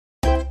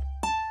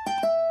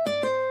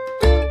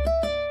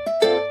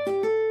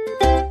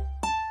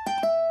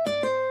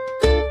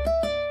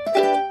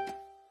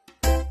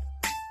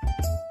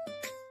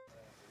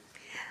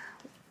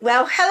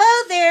Well,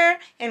 hello there,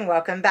 and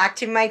welcome back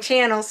to my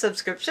channel,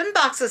 Subscription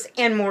Boxes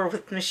and More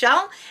with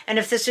Michelle. And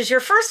if this is your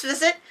first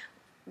visit,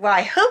 well,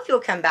 I hope you'll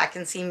come back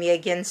and see me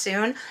again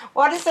soon.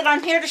 What is it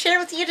I'm here to share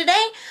with you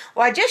today?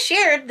 Well, I just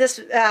shared this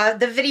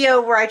the video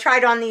where I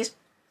tried on these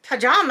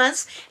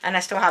pajamas, and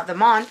I still have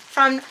them on,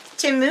 from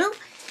Temu.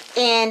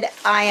 And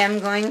I am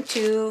going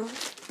to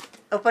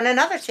open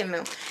another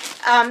Temu.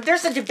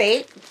 There's a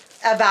debate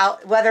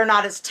about whether or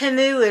not it's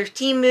Temu or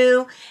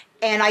Temu.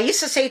 And I used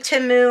to say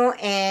Temu,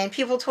 and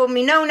people told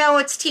me, no,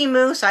 it's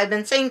Temu. So I've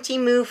been saying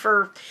Temu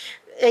for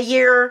a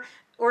year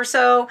or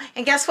so.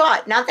 And guess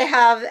what? Now they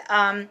have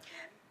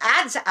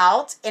ads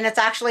out, and it's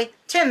actually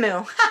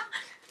Temu.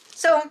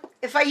 So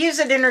if I use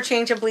it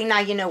interchangeably,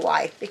 now you know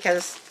why.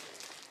 Because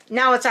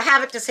now it's a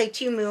habit to say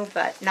Temu,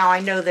 but now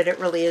I know that it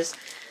really is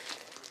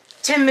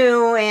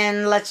Temu.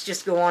 And let's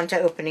just go on to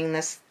opening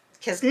this,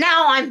 because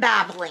now I'm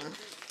babbling.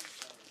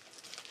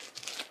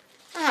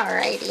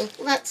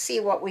 Alrighty, let's see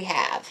what we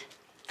have.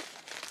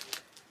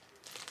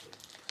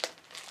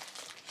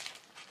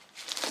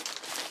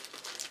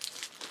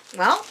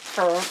 Well,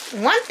 for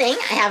one thing,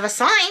 I have a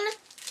sign.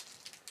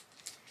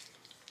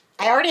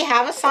 I already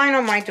have a sign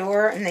on my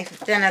door, and they've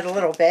done it a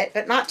little bit,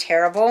 but not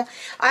terrible.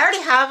 I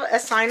already have a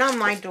sign on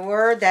my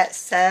door that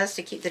says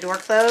to keep the door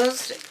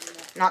closed,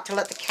 not to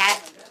let the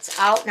cats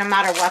out no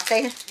matter what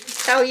they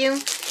tell you.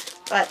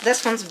 But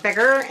this one's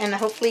bigger, and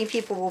hopefully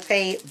people will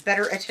pay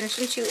better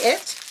attention to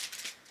it.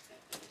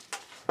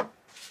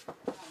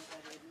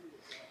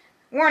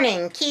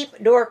 Warning,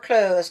 keep door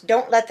closed.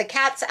 Don't let the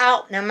cats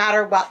out no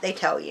matter what they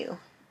tell you.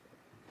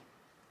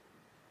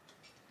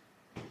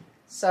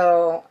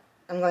 So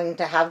I'm going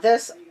to have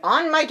this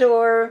on my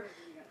door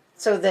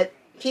so that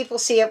people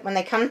see it when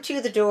they come to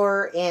the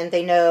door and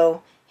they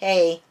know,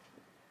 hey,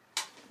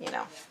 you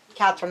know,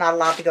 cats are not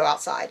allowed to go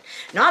outside.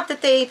 Not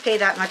that they pay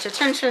that much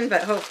attention,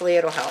 but hopefully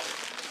it'll help.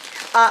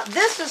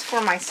 This is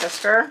for my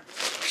sister.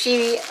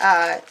 She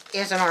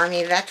is an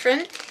Army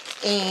veteran.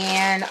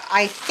 And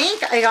I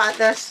think I got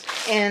this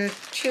in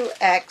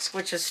 2X,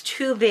 which is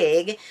too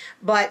big,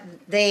 but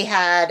they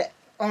had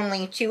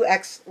only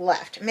 2X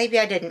left. Maybe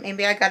I didn't.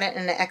 Maybe I got it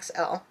in an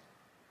XL.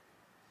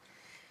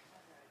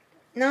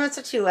 No, it's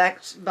a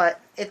 2X, but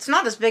it's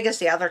not as big as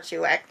the other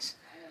 2X.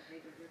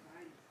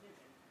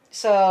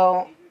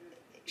 So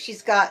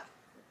she's got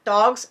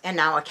dogs and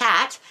now a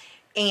cat,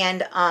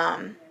 and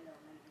I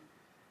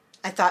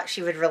thought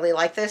she would really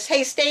like this.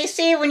 Hey,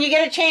 Stacy, when you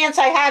get a chance,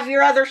 I have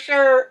your other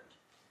shirt.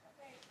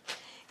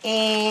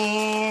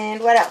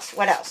 And what else?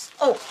 What else?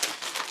 Oh,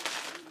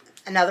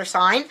 another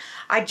sign.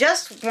 I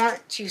just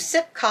want to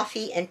sip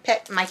coffee and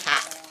pet my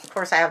cat. Of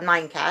course, I have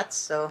 9 cats,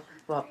 so,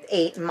 well,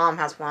 8, and Mom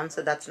has 1,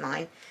 so that's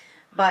 9.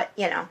 But,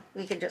 you know,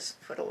 we could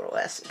just put a little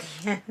S at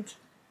the end.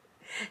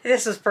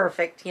 This is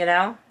perfect, you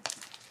know.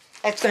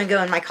 That's going to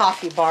go in my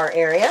coffee bar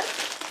area.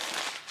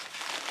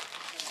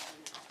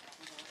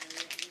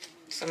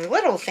 Some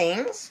little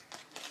things.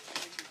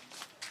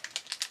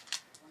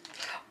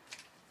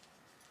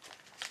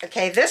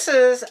 Okay, this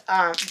is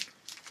an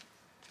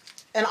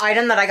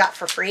item that I got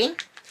for free,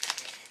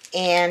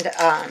 and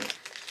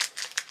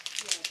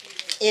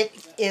it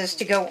is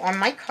to go on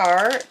my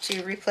car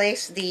to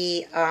replace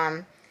the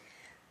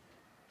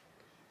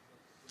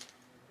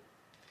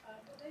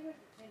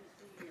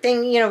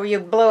thing, you know, where you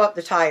blow up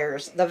the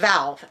tires, the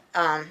valve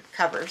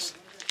covers.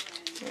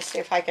 Let me see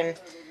if I can.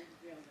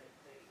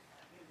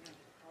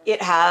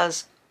 It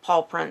has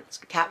paw prints,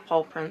 cat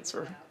paw prints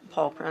or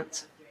paw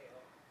prints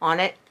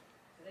on it.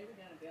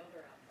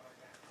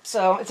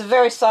 So it's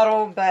very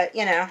subtle, but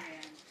you know,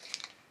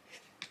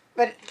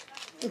 but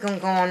I'm going to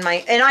go on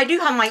my, and I do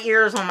have my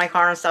ears on my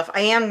car and stuff.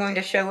 I am going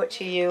to show it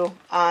to you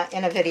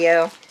in a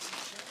video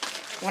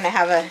when I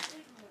have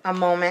a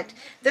moment.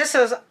 This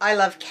says, I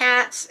love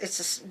cats.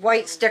 It's a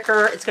white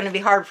sticker. It's going to be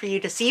hard for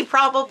you to see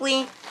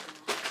probably,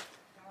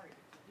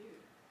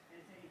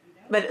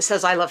 but it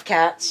says I love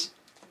cats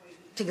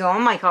to go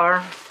on my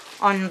car,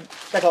 on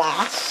the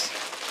glass.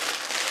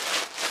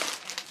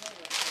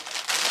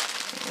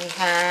 We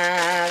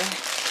have,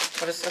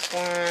 what is this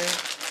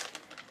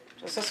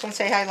one? Does this one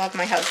say I love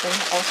my husband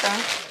also?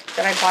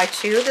 Did I buy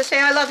 2 to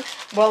say I love him?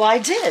 Well, I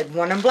did.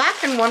 1 in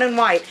black and 1 in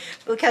white.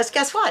 Because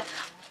guess what?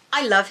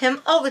 I love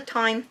him all the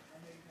time.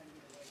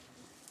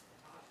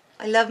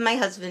 I love my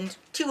husband.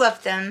 2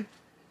 of them.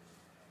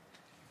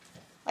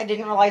 I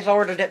didn't realize I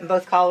ordered it in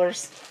both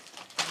colors.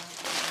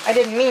 I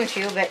didn't mean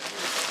to, but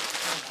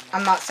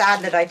I'm not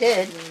sad that I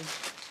did.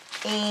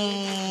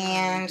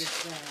 And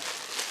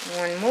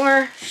one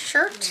more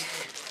shirt.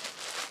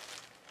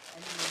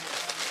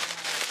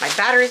 My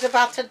battery's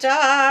about to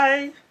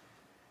die.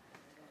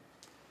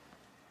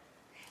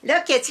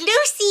 Look, it's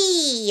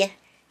Lucy.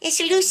 It's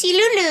Lucy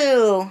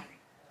Lulu.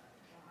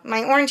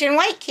 My orange and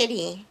white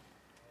kitty.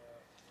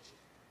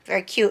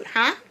 Very cute,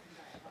 huh?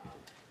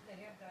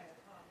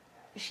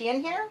 Is she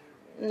in here?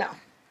 No.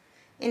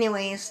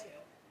 Anyways,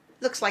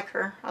 looks like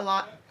her a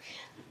lot.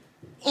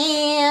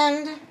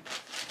 And I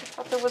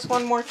thought there was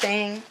one more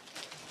thing.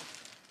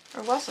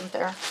 Or wasn't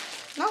there?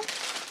 No,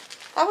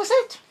 that was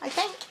it, I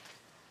think.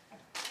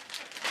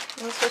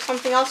 Was there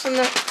something else in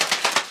the...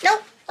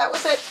 Nope, that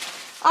was it.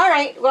 All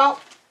right,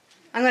 well,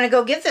 I'm going to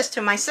go give this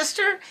to my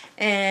sister.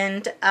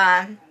 And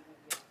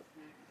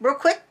real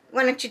quick,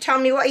 why don't you tell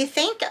me what you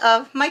think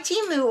of my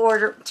Temu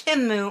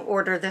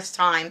order this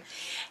time.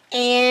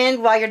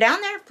 And while you're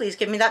down there, please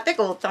give me that big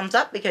old thumbs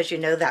up because you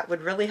know that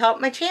would really help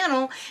my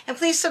channel. And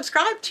please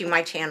subscribe to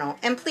my channel.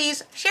 And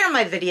please share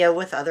my video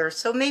with others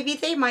so maybe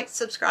they might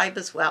subscribe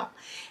as well.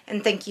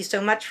 And thank you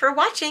so much for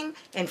watching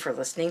and for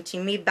listening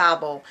to me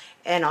babble.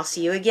 And I'll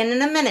see you again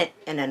in a minute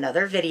in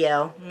another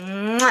video.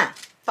 Mwah!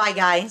 Bye,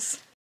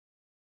 guys.